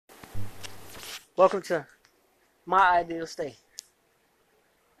Welcome to my ideal state.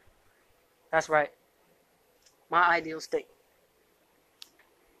 That's right, my ideal state.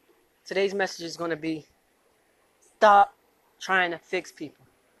 Today's message is going to be stop trying to fix people.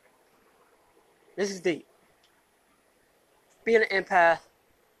 This is deep. Being an empath,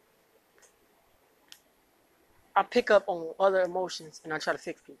 I pick up on other emotions and I try to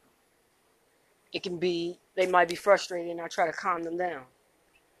fix people. It can be, they might be frustrated and I try to calm them down.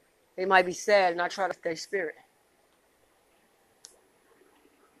 They might be sad and I try to lift their spirit.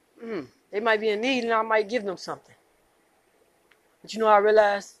 They might be in need and I might give them something. But I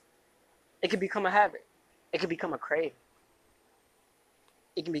realized it can become a habit. It can become a craving.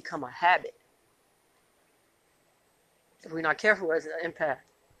 It can become a habit if we're not careful as an empath.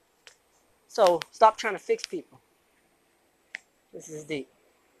 So stop trying to fix people. This is deep.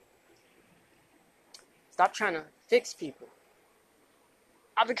 Stop trying to fix people.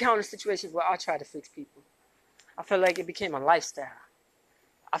 I've encountered situations where I try to fix people. I feel like it became a lifestyle.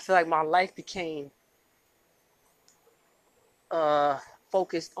 I feel like my life became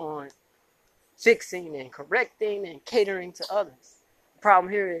focused on fixing and correcting and catering to others. The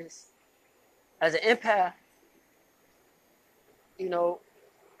problem here is, as an empath,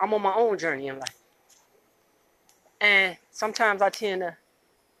 I'm on my own journey in life. And sometimes I tend to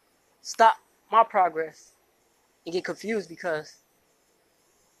stop my progress and get confused because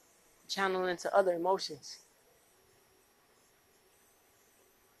I'm channeling into other emotions.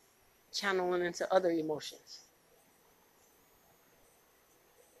 Channeling into other emotions.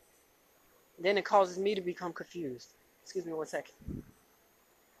 Then it causes me to become confused. Excuse me one second.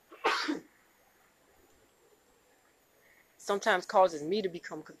 Sometimes causes me to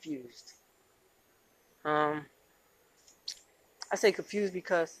become confused. I say confused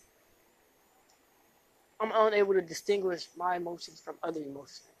because I'm unable to distinguish my emotions from other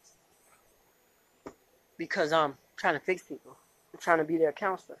emotions. Because I'm trying to fix people. I'm trying to be their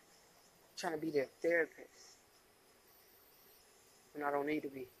counselor. I'm trying to be their therapist. And I don't need to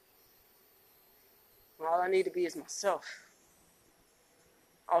be. All I need to be is myself.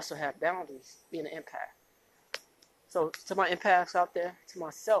 I also have boundaries, being an empath. So to my empaths out there, to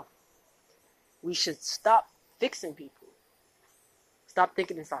myself, we should stop fixing people. Stop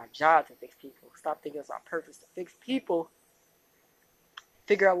thinking it's our job to fix people. Stop thinking it's our purpose to fix people.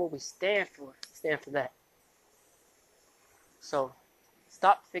 Figure out what we stand for. Stand for that. So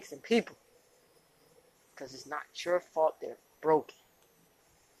stop fixing people. Because it's not your fault they're broken.